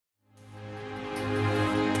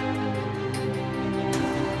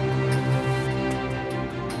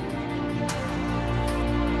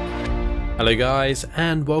Hello guys,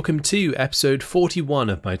 and welcome to episode 41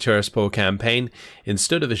 of my Tiraspol campaign in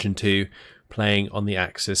Still Division 2, playing on the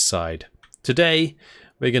Axis side. Today,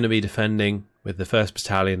 we're going to be defending with the 1st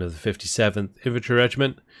Battalion of the 57th Infantry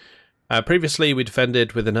Regiment. Previously, we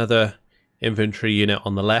defended with another infantry unit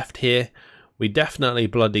on the left here. We definitely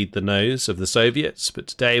bloodied the nose of the Soviets, but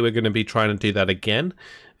today we're going to be trying to do that again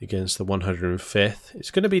against the 105th. It's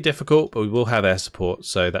going to be difficult, but we will have air support,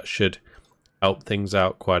 so that should help things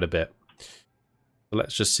out quite a bit. So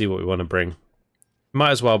let's just see what we want to bring.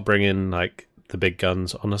 Might as well bring in like the big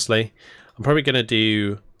guns, honestly. I'm probably going to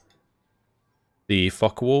do the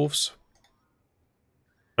Focke-Wulfs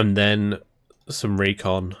and then some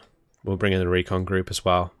recon. We'll bring in the recon group as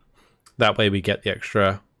well. That way we get the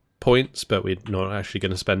extra points, but we're not actually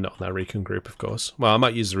going to spend it on that recon group, of course. Well, I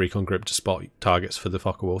might use the recon group to spot targets for the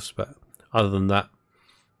Focke-Wulfs, but other than that,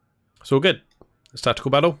 it's all good. It's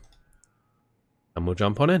tactical battle, and we'll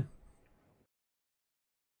jump on in.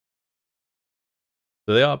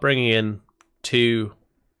 So they are bringing in 2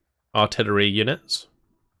 artillery units.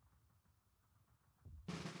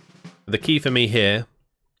 The key for me here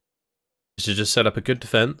is to just set up a good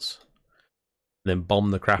defense and then bomb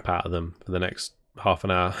the crap out of them for the next half an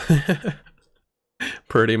hour.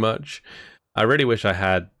 Pretty much. I really wish I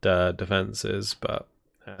had defenses, but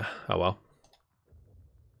oh well.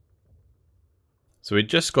 So we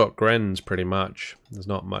just got Grens pretty much. There's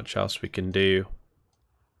not much else we can do.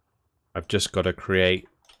 I've just got to create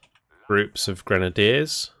groups of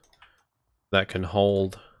grenadiers that can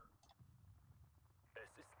hold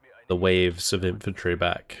the waves of infantry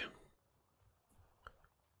back.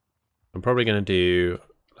 I'm probably going to do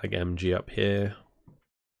like MG up here,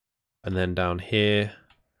 and then down here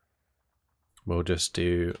we'll just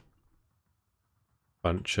do a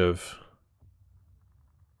bunch of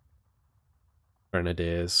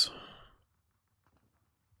grenadiers.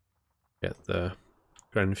 Get the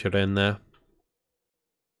Grenadier in there.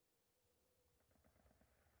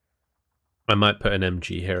 I might put an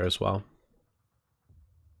MG here as well.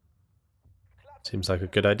 Seems like a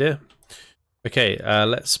good idea. Okay,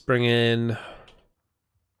 let's bring in a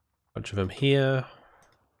bunch of them here.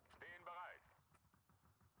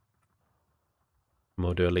 And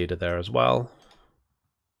we'll do a leader there as well.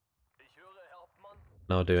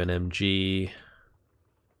 And I'll do an MG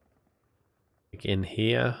in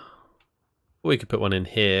here. We could put one in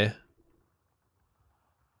here.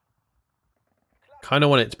 Kind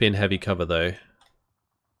of want it to be in heavy cover though.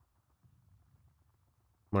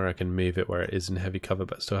 Where I can move it where it is in heavy cover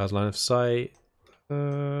but still has line of sight.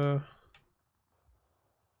 Yeah,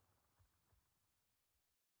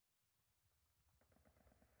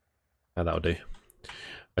 that'll do.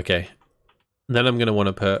 Okay. And then I'm going to want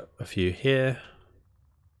to put a few here.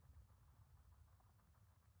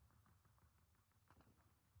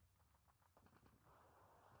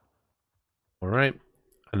 Alright,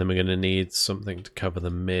 and then we're going to need something to cover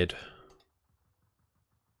the mid.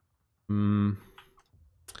 Guess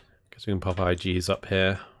we can pop IGs up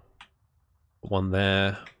here. Put one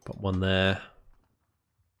there, put one there.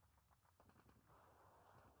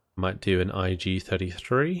 Might do an IG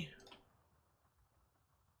 33.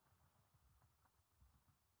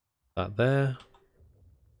 That there.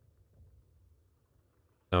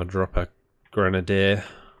 Now drop a grenadier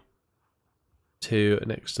 2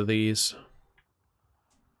 next to these.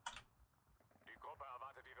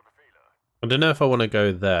 I don't know if I want to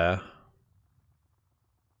go there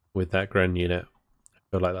with that Gren unit. I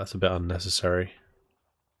feel like that's a bit unnecessary.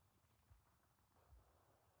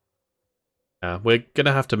 Yeah, we're going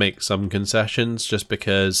to have to make some concessions just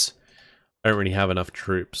because I don't really have enough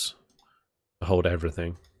troops to hold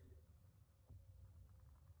everything.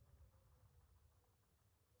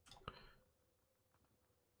 I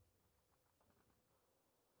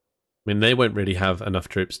mean, they won't really have enough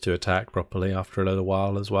troops to attack properly after a little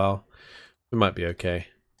while as well. It might be okay.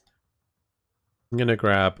 I'm going to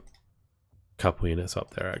grab a couple units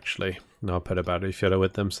up there actually. And I'll put a battery filler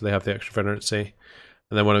with them so they have the extra veterancy.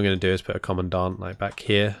 And then what I'm going to do is put a commandant like back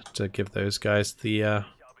here to give those guys the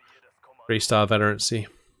 3-star veterancy.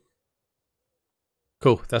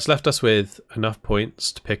 Cool, that's left us with enough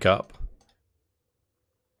points to pick up.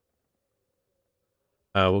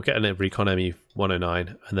 We'll get a recon ME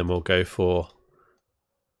 109 and then we'll go for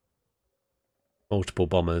multiple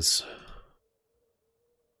bombers.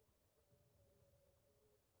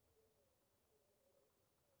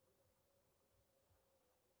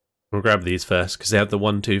 We'll grab these first because they have the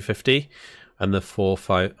 1-250 and the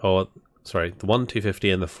 4-5, or sorry, the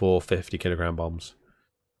 1-250 and the 450 kilogram bombs,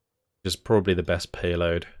 which is probably the best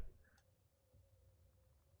payload.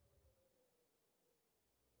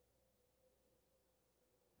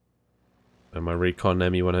 And my recon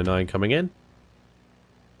ME-109 coming in.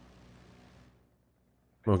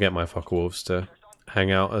 We'll get my Focke-Wulfs to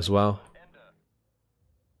hang out as well.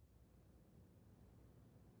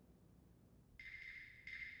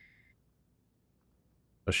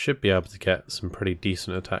 I should be able to get some pretty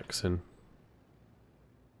decent attacks in.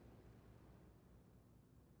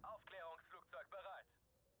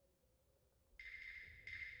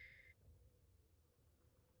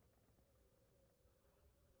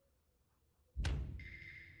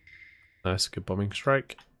 Nice, good bombing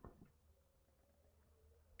strike.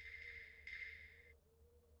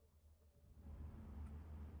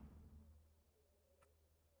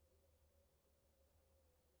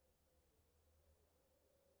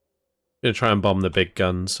 Gonna try and bomb the big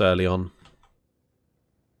guns early on.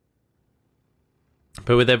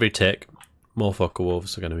 But with every tick, more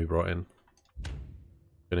Focke-Wulfs are going to be brought in.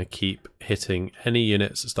 Gonna keep hitting any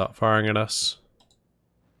units that start firing at us.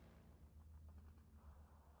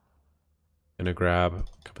 Gonna grab a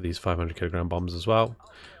couple of these 500 kilogram bombs as well.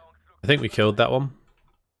 I think we killed that one.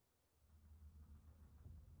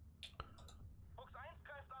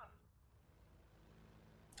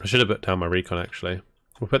 I should have put down my recon actually.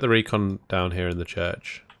 We'll put the recon down here in the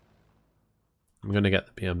church. I'm gonna get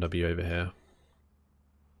the BMW over here.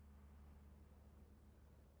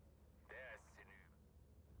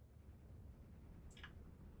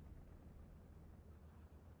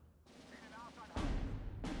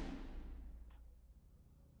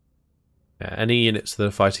 Yeah, any units that are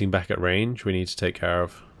fighting back at range, we need to take care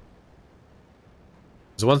of.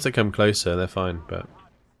 The ones that come closer, they're fine, but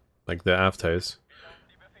like the Avtos.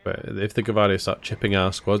 But if the Gavadio start chipping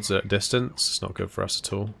our squads at a distance, it's not good for us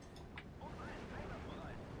at all.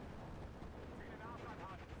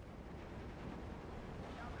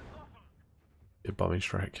 Good bombing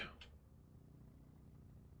strike.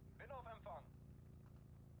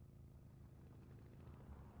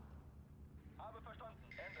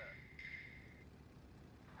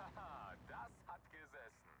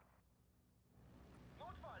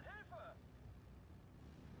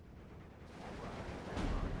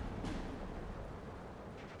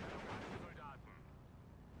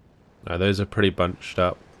 No, those are pretty bunched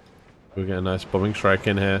up. We'll get a nice bombing strike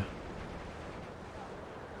in here.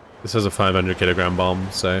 This has a 500 kilogram bomb,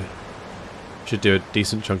 so should do a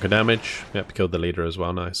decent chunk of damage. Yep, killed the leader as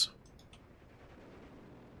well, nice.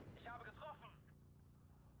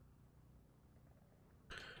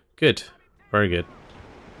 Good, very good.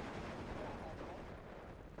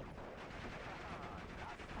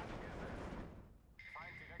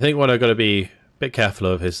 I think what I've got to be a bit careful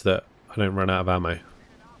of is that I don't run out of ammo.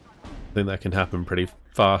 I think that can happen pretty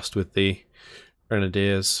fast with the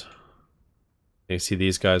Grenadiers. You see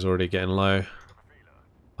these guys already getting low.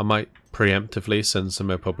 I might preemptively send some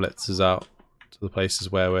Opel Blitzers out to the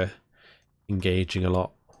places where we're engaging a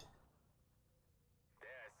lot.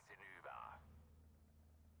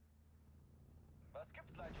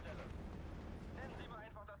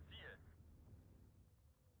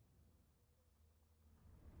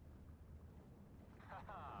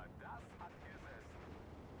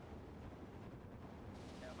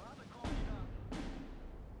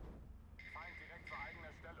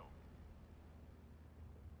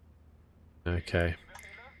 Okay.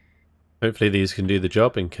 Hopefully these can do the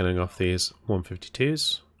job in killing off these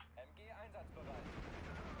 152s.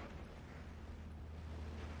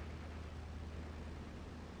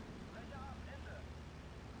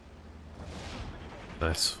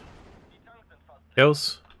 Nice.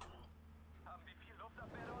 Kills.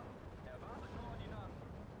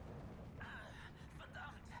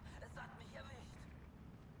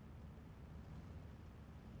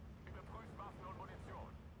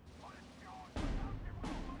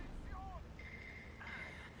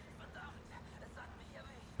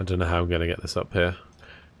 I don't know how I'm going to get this up here.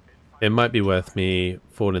 It might be worth me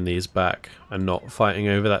falling these back and not fighting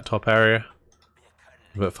over that top area,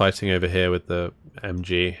 but fighting over here with the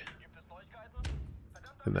MG.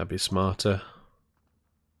 I think that'd be smarter.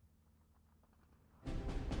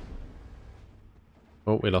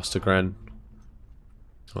 Oh, we lost a Gren.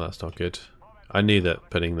 Well, that's not good. I knew that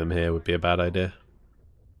putting them here would be a bad idea.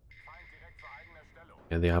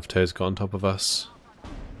 Yeah, the Avtos got on top of us.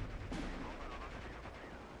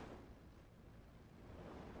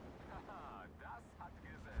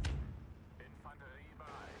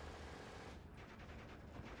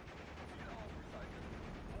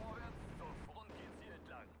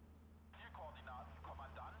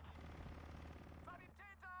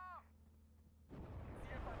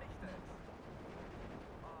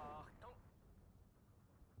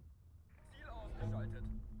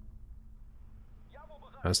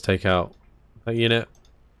 Let's take out that unit.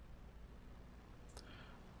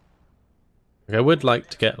 Like, I would like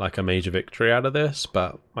to get like a major victory out of this,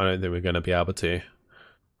 but I don't think we're going to be able to.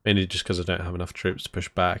 Mainly just because I don't have enough troops to push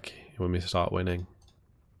back when we start winning.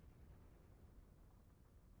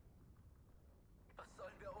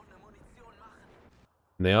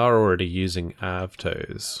 And they are already using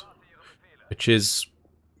Avtos, which is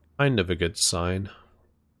kind of a good sign.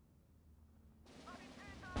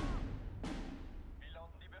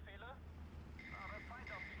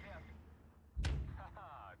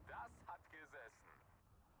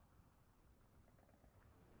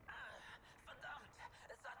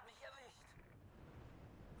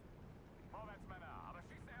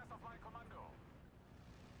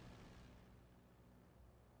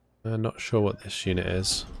 I'm not sure what this unit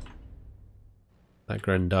is. That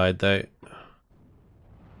Gren died though.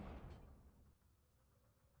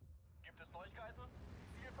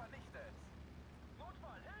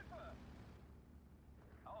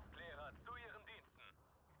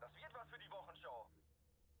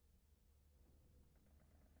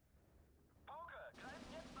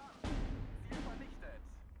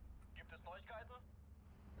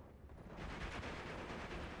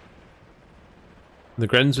 The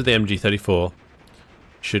Grens with the MG34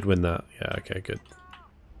 should win that. Yeah, okay, good.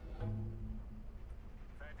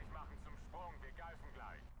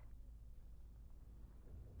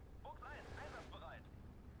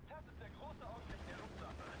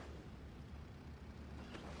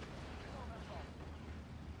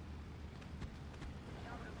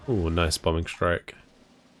 Ooh, nice bombing strike.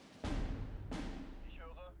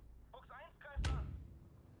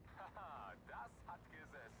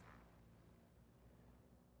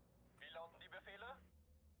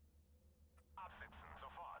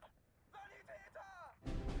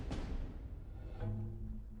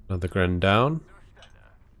 Another Gren down.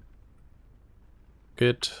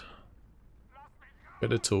 Good.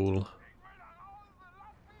 Good at all.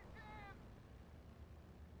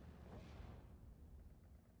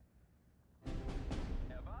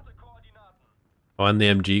 Oh, and the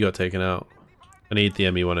MG got taken out. I need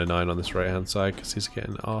the ME-109 on this right hand side because he's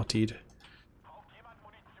getting artied.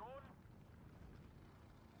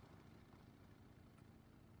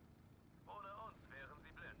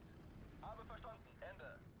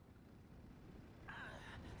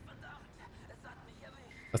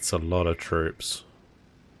 That's a lot of troops.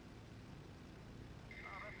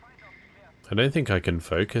 I don't think I can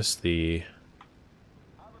focus the...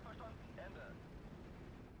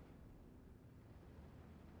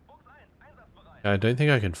 I don't think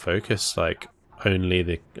I can focus, like, only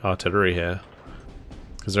the artillery here.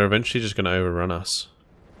 Because they're eventually just going to overrun us.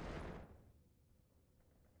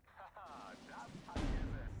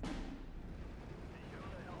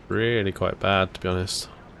 Really quite bad, to be honest.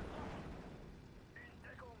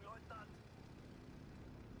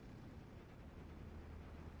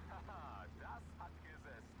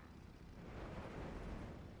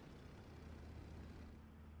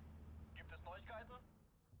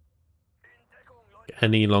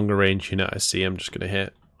 Any longer range unit I see, I'm just going to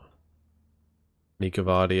hit.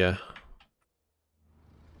 Nikovardia.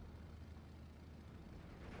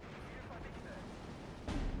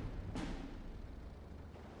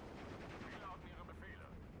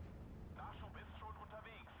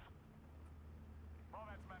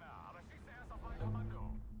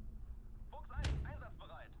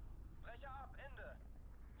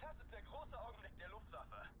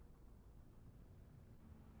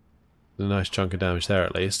 A nice chunk of damage there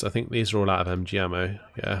at least. I think these are all out of MG ammo,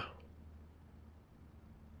 yeah.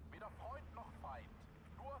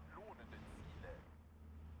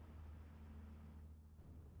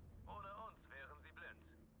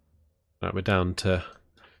 Right, we're down to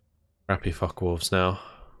crappy fuckwolves now.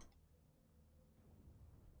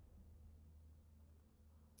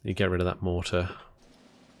 You get rid of that mortar.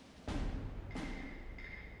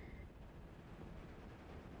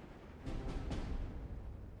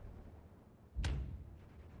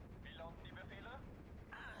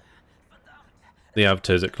 The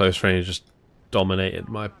Avtos at close range just dominated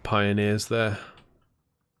my pioneers there.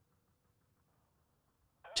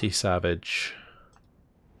 T-Savage.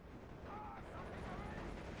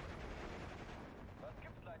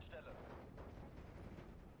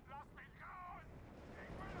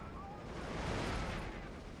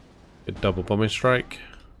 Good double bombing strike.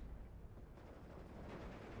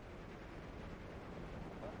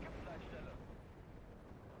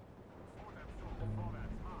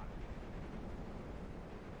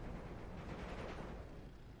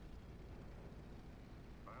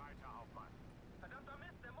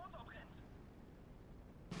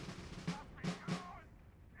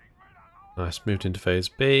 Nice, moved into phase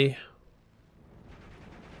B.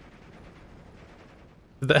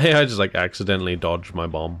 The AI just like accidentally dodged my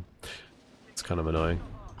bomb. It's kind of annoying.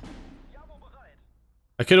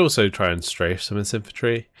 I could also try and strafe some of this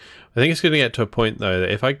infantry. I think it's going to get to a point though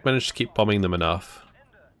that if I manage to keep bombing them enough,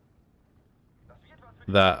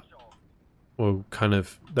 that will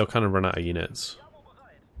they'll kind of run out of units.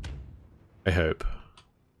 I hope.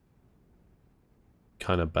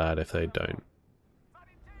 Kind of bad if they don't.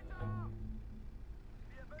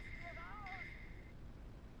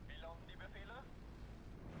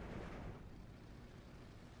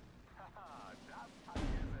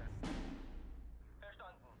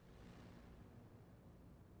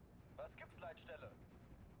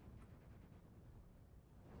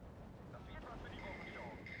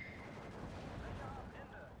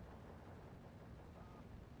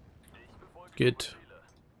 Good.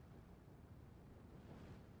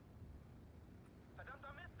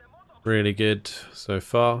 Really good so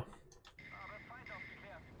far.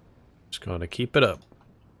 Just gotta keep it up.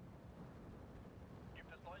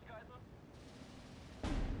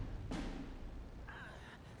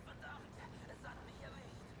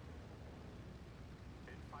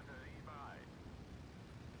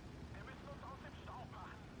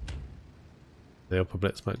 The upper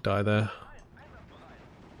blitz might die there.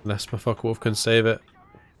 Unless my Focke-Wulf can save it.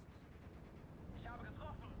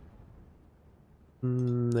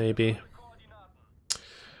 Maybe.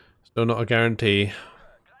 Still not a guarantee.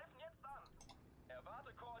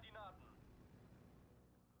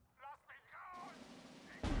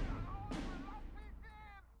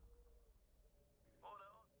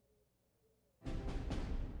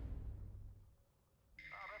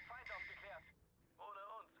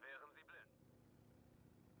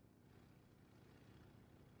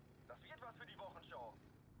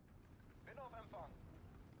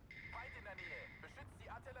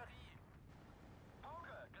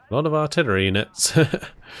 A lot of artillery units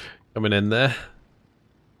coming in there.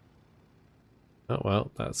 Oh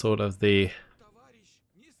well, that's sort of the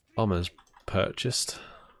bombers purchased.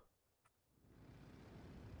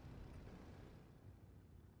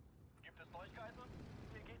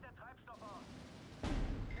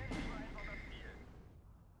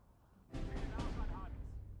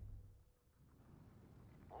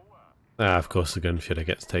 Ah, of course the gunfighter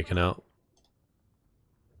gets taken out.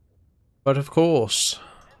 But of course.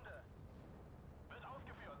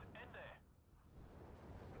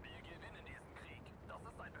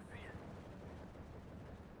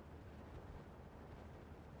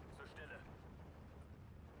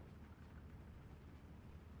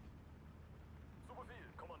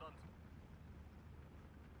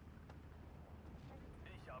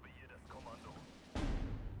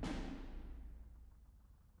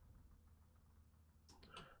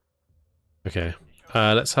 Okay,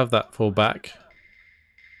 let's have that fall back.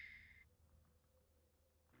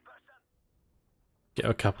 Get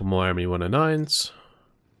a couple more Army 109s.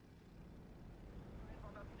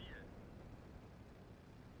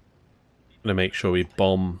 Gonna make sure we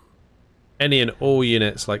bomb any and all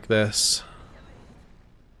units like this.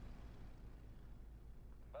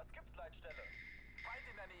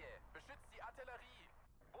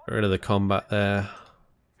 Get rid of the combat there.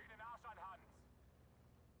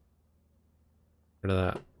 Rid of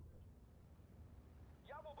that.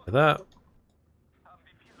 Rid of that.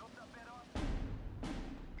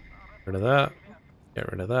 Rid of that.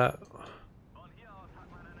 Get rid of that.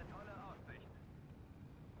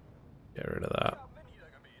 Get rid of that.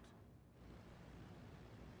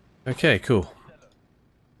 Okay, cool.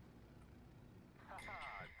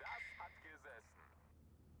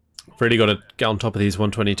 Really got to get on top of these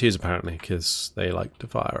 122s apparently, because they like to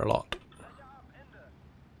fire a lot.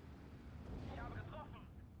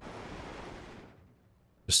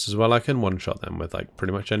 Just as well I can one-shot them with like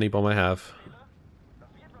pretty much any bomb I have.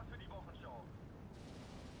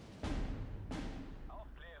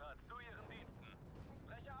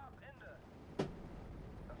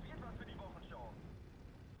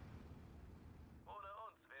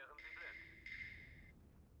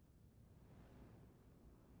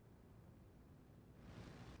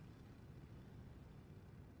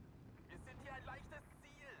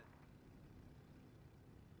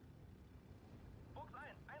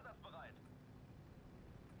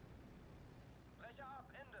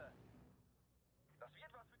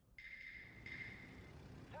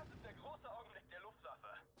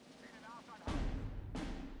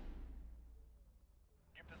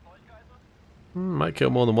 Might kill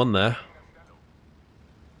more than one there.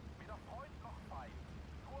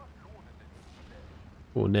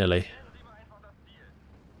 Oh, nearly. I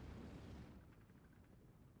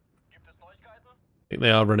think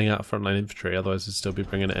they are running out of frontline infantry, otherwise they'd still be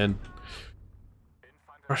bringing it in.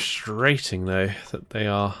 Frustrating though that they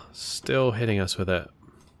are still hitting us with it.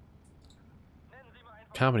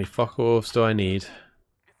 How many fuck-offs do I need?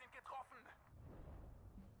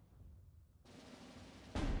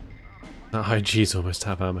 That IG's almost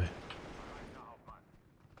half ammo.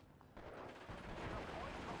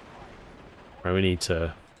 Right, we need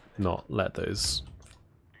to not let those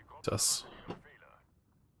us.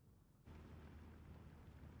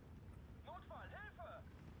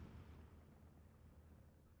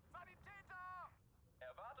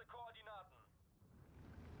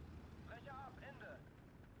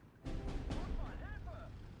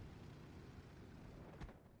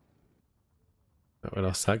 We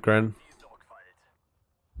lost that Gren.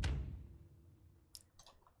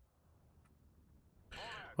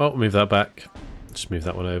 Well, move that back. Just move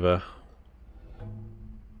that one over.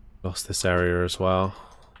 Lost this area as well.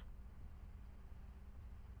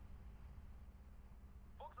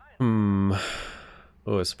 Oh,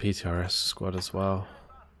 it's a PTRS squad as well.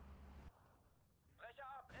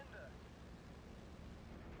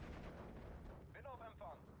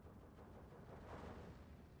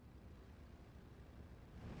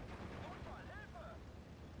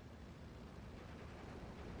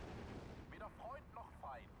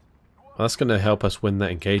 Well, that's going to help us win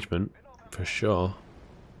that engagement, for sure.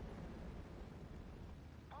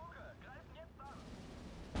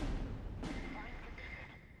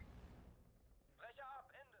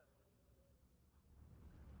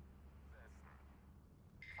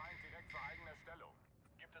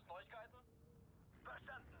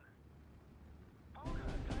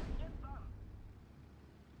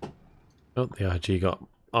 Oh, the IG got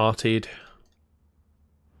artied.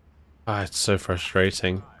 Ah, it's so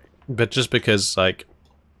frustrating. But just because, like,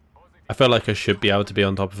 I feel like I should be able to be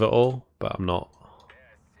on top of it all, but I'm not.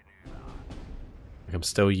 Like, I'm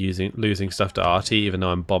still losing stuff to RT, even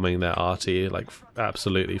though I'm bombing their RT, like,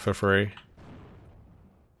 absolutely for free.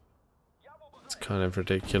 It's kind of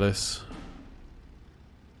ridiculous.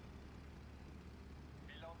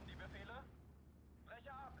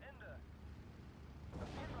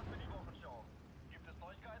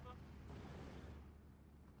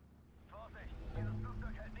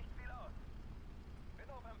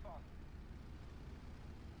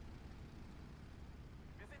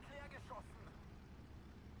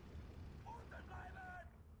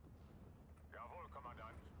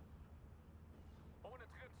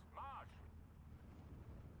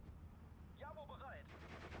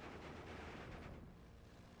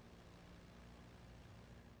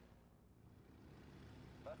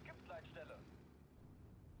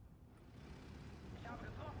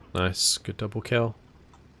 Nice, good double kill.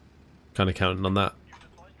 Kind of counting on that.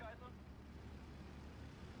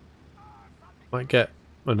 Might get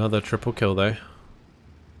another triple kill though.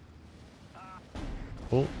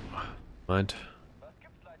 Oh, mind.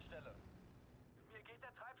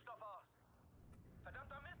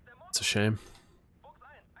 It's a shame.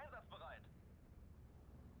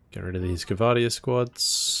 Get rid of these Gavadia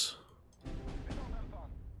squads.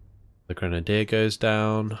 The Grenadier goes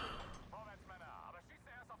down.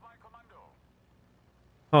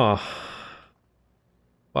 Oh.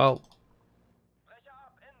 Well.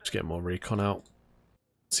 Let's get more recon out.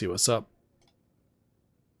 See what's up.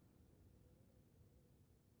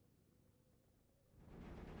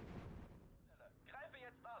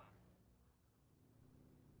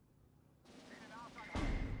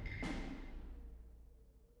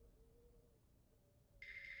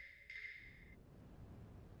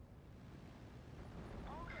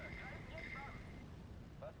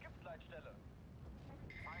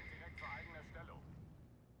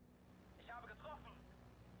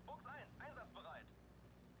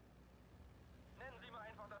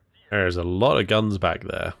 There's a lot of guns back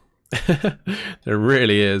there. There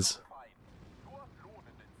really is.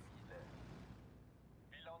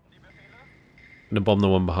 I'm gonna bomb the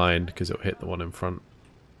one behind because it'll hit the one in front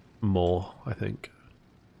more, I think.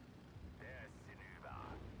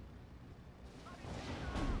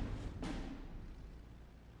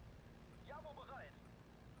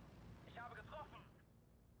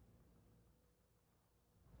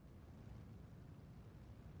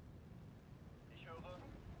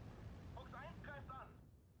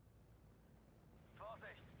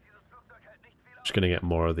 Just gonna get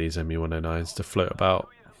more of these MU-109s to float about,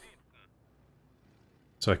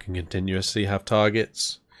 so I can continuously have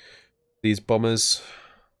targets. These bombers.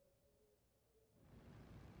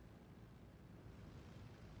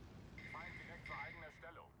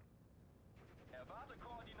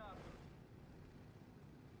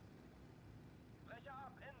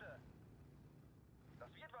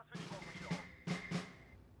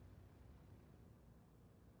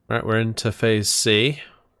 Right, we're into phase C.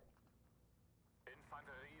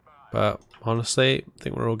 But honestly, I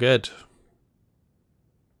think we're all good.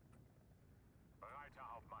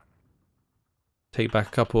 Take back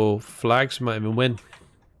a couple flags, we might even win.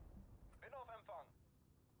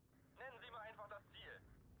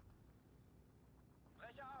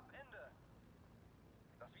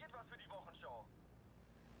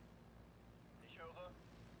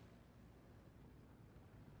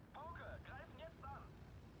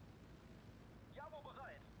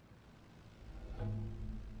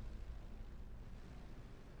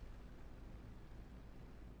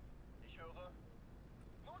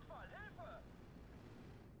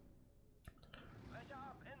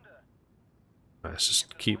 Let's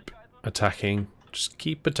just keep attacking. Just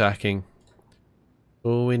keep attacking.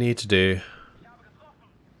 All we need to do.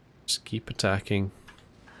 Just keep attacking.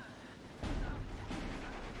 I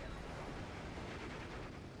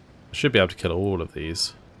should be able to kill all of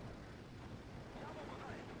these.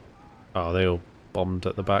 Oh, they all bombed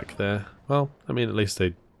at the back there. Well, I mean, at least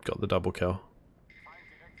they got the double kill.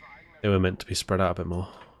 They were meant to be spread out a bit more.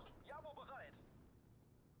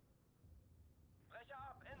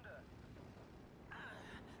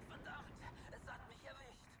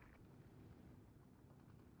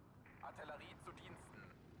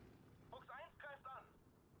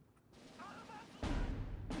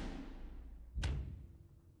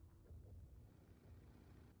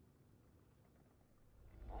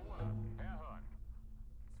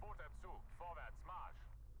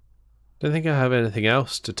 Don't think I have anything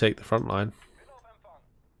else to take the front line.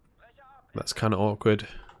 That's kind of awkward.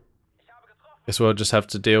 Guess we'll just have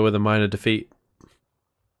to deal with a minor defeat.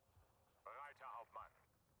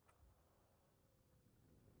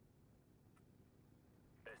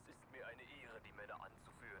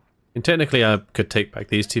 And technically I could take back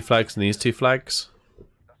these two flags and these two flags.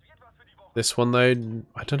 This one though,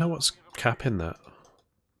 I don't know what's capping that.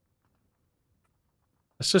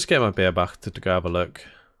 Let's just get my beer back to go have a look.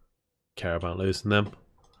 Care about losing them.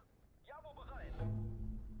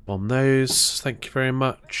 Bomb those, thank you very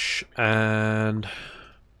much. And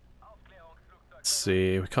let's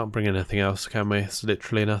see, we can't bring anything else, can we? There's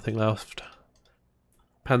literally nothing left.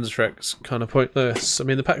 Panzerschreck's kind of pointless. I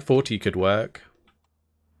mean, the Pack 40 could work.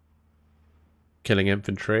 Killing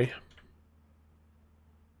infantry.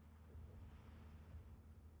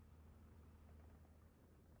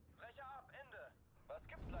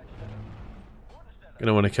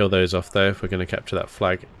 Gonna want to kill those off though if we're going to capture that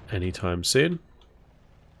flag anytime soon.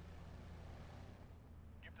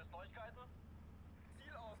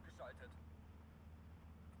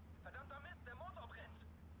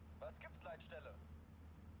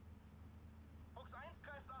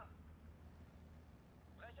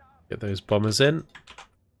 Get those bombers in.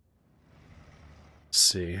 Let's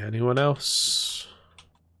see, anyone else?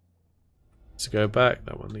 Needs to go back.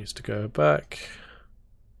 That one needs to go back.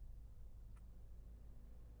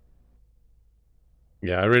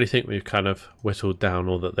 Yeah, I really think we've kind of whittled down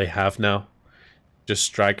all that they have now. Just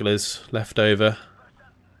stragglers left over.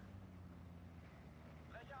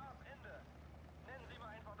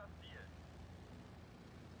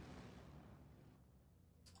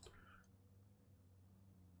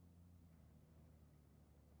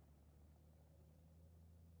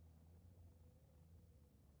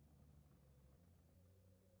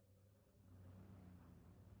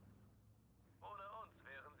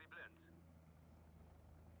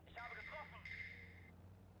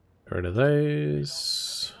 Get rid of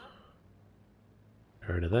those. Get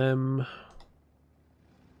rid of them.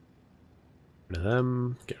 Get rid of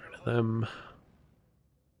them. Get rid of them.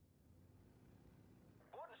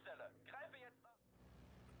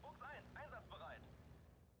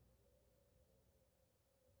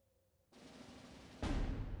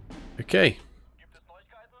 Okay.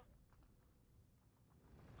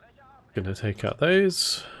 Gonna take out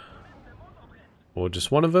those. Or just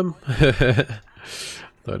one of them.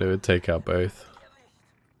 Thought it would take out both.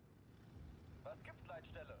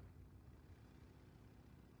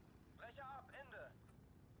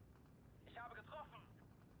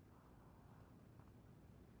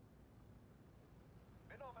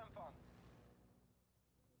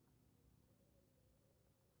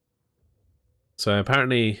 So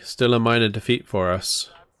apparently still a minor defeat for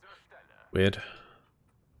us. Weird.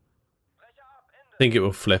 I think it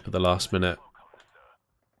will flip at the last minute.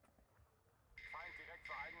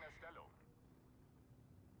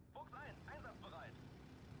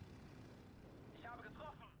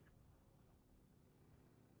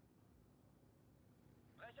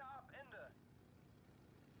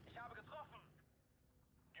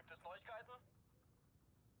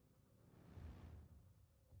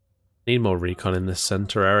 Need more recon in this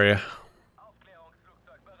center area.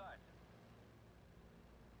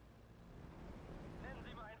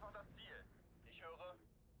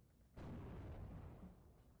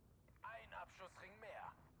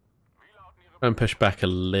 Try and push back a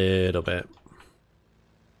little bit.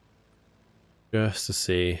 Just to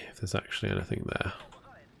see if there's actually anything there.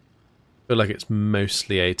 I feel like it's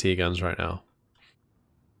mostly AT guns right now.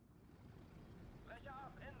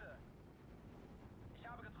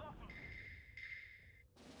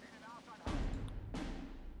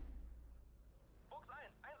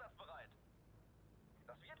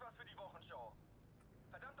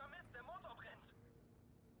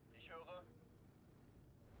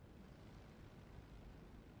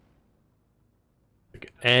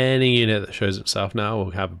 Any unit that shows itself now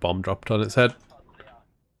will have a bomb dropped on its head.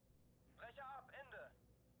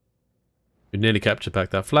 We nearly captured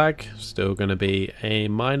back that flag. Still going to be a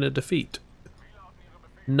minor defeat.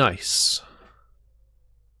 Nice.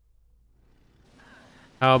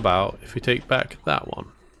 How about if we take back that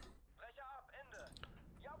one?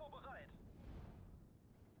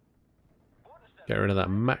 Get rid of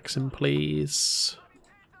that Maxim, please.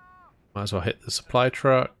 Might as well hit the supply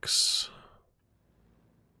trucks.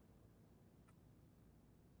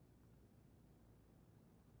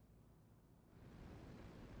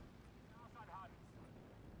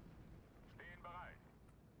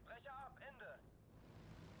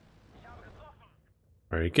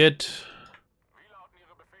 Very good.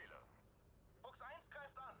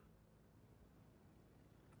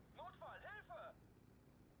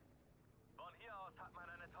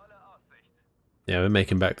 Yeah, we're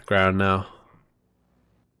making back the ground now.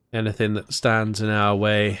 Anything that stands in our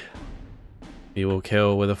way, we will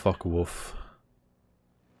kill with a Focke-Wulf.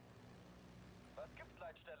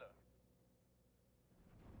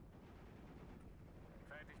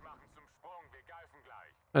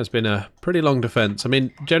 It's been a pretty long defense. I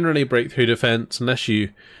mean, generally breakthrough defense, unless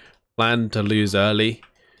you plan to lose early,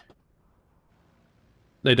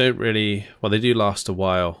 they don't really, well, they do last a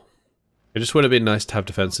while. It just would have been nice to have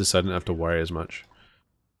defenses so I didn't have to worry as much.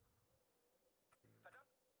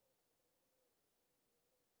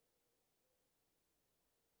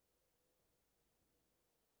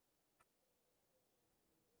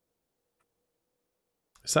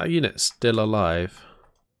 Is that unit still alive?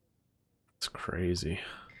 It's crazy.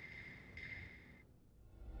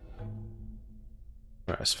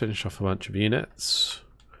 Right, let's finish off a bunch of units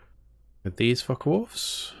with these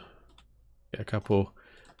Focke-Wulfs. Get a couple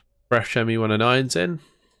fresh ME-109s in.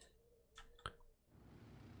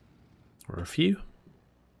 Or a few.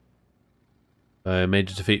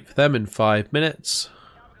 Major defeat for them in 5 minutes.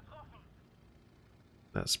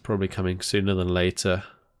 That's probably coming sooner than later.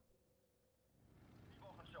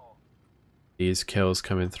 These kills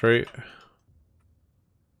coming through.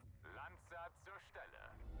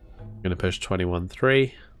 I'm going to push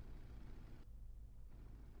 21-3.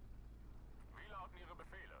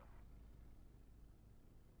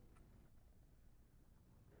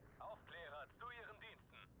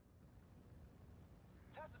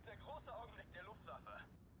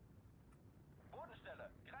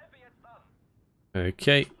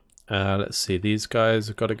 Okay, let's see, these guys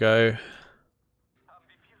have got to go.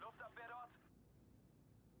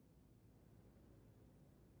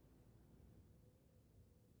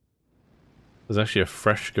 There's actually a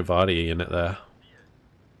fresh Gavadia unit there.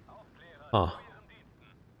 Huh.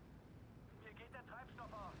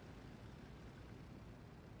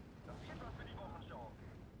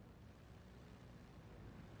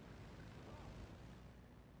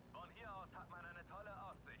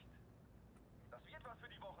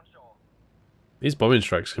 These bombing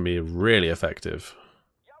strikes can be really effective.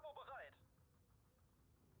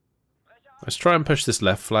 Let's try and push this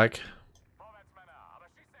left flag.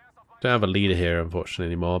 Don't have a leader here, unfortunately,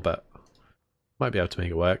 anymore, but might be able to make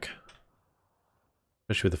it work.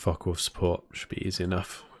 Especially with the Focke-Wulf support, should be easy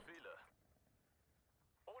enough.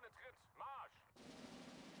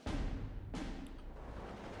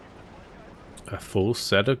 A full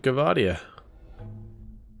set of Gavadia.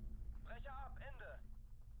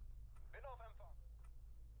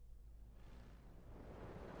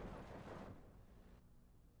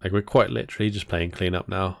 Like, we're quite literally just playing cleanup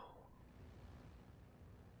now.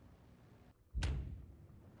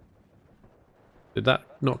 Did that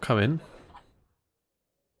not come in?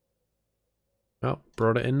 Oh,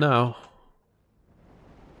 brought it in now.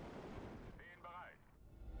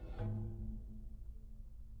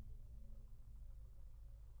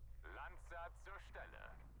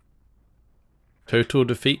 Total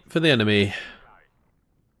defeat for the enemy.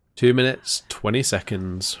 2 minutes, 20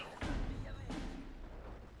 seconds.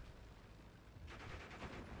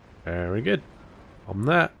 Very good. On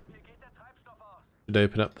that. Should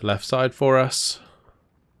open up the left side for us.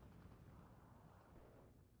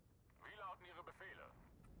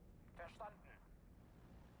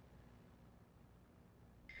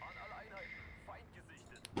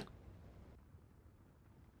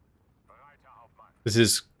 This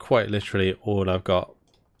is quite literally all I've got.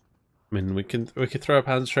 I mean, we could throw a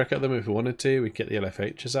panzer truck at them if we wanted to. We could get the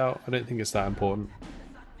LFHs out. I don't think it's that important.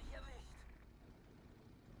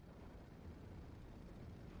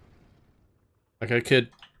 Like I could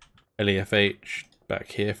LFH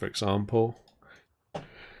back here, for example.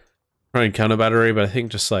 Try and counter battery, but I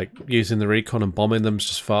think just like using the recon and bombing them is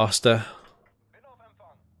just faster.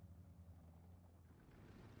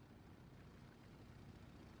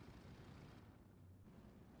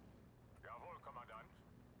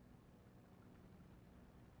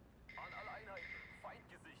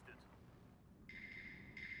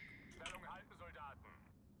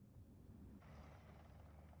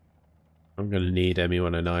 I'm going to need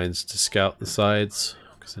ME-109s to scout the sides,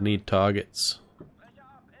 because I need targets.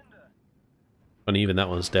 And even that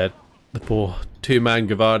one's dead. The poor two-man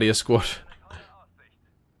Gavardia squad.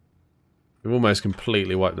 We've almost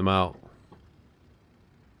completely wiped them out.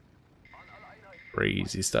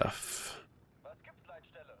 Crazy stuff.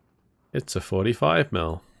 It's a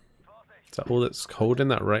 45mm. Is that all that's holding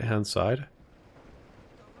that right-hand side?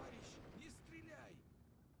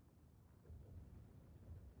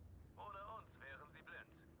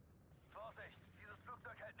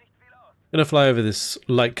 Gonna fly over this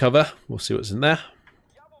light cover. We'll see what's in there.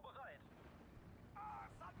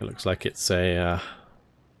 It looks like it's a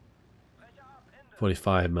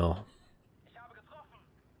 45mm.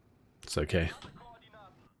 It's okay.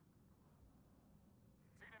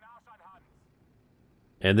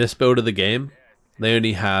 In this build of the game, they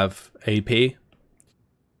only have AP. In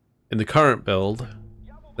the current build,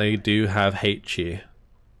 they do have HE.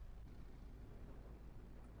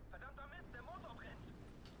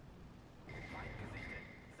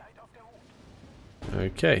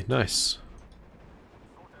 Okay, nice.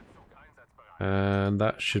 And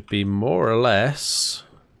that should be more or less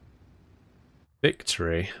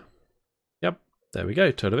victory. Yep, there we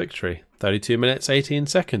go, total victory. 32 minutes, 18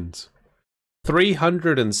 seconds.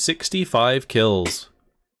 365 kills.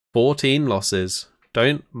 14 losses.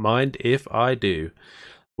 Don't mind if I do.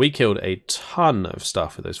 We killed a ton of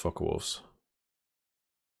stuff with those Focke-Wulfs.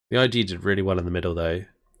 The IG did really well in the middle though.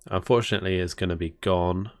 Unfortunately, is going to be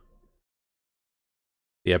gone.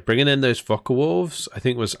 Yeah, bringing in those Focke-Wulfs I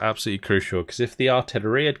think was absolutely crucial, because if the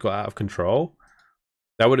artillery had got out of control,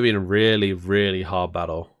 that would have been a really, really hard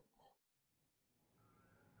battle.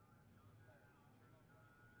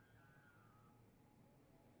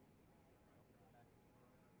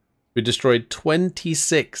 We destroyed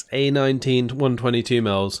 26 A19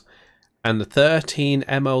 122mm and 13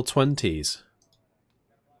 ML20s.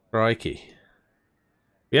 Crikey.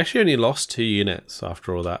 We actually only lost 2 units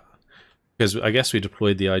after all that. Because I guess we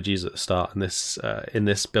deployed the IGs at the start, and this in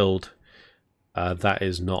this build, that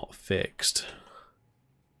is not fixed.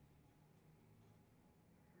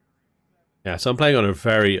 Yeah, so I'm playing on a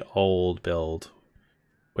very old build,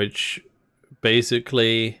 which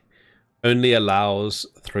basically only allows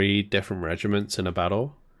 3 different regiments in a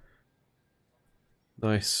battle.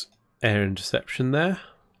 Nice air interception there.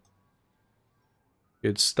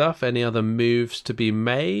 Good stuff. Any other moves to be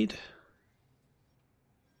made?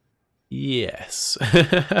 Yes.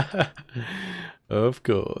 Of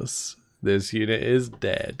course. This unit is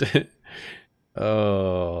dead.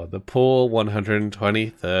 Oh, the poor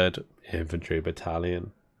 123rd Infantry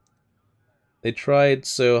Battalion. They tried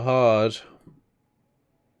so hard.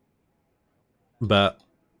 But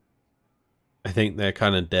I think they're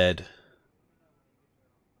kind of dead.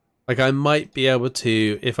 Like, I might be able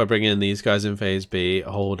to, if I bring in these guys in Phase B,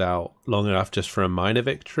 hold out long enough just for a minor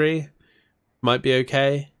victory. Might be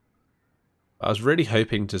okay. I was really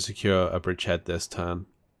hoping to secure a bridgehead this turn.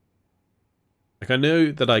 Like, I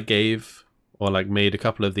know that I gave, or like made a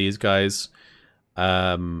couple of these guys,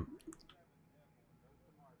 you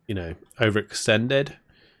know, overextended.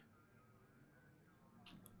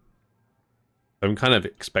 I'm kind of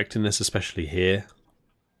expecting this, especially here.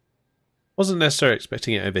 Wasn't necessarily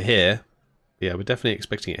expecting it over here. Yeah, we're definitely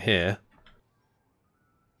expecting it here.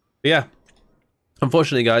 But yeah,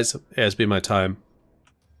 unfortunately, guys, it has been my time.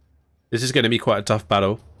 This is going to be quite a tough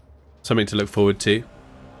battle, something to look forward to.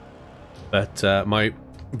 But my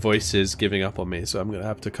voice is giving up on me, so I'm going to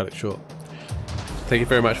have to cut it short. Thank you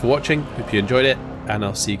very much for watching. Hope you enjoyed it, and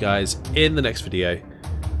I'll see you guys in the next video.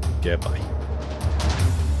 Goodbye.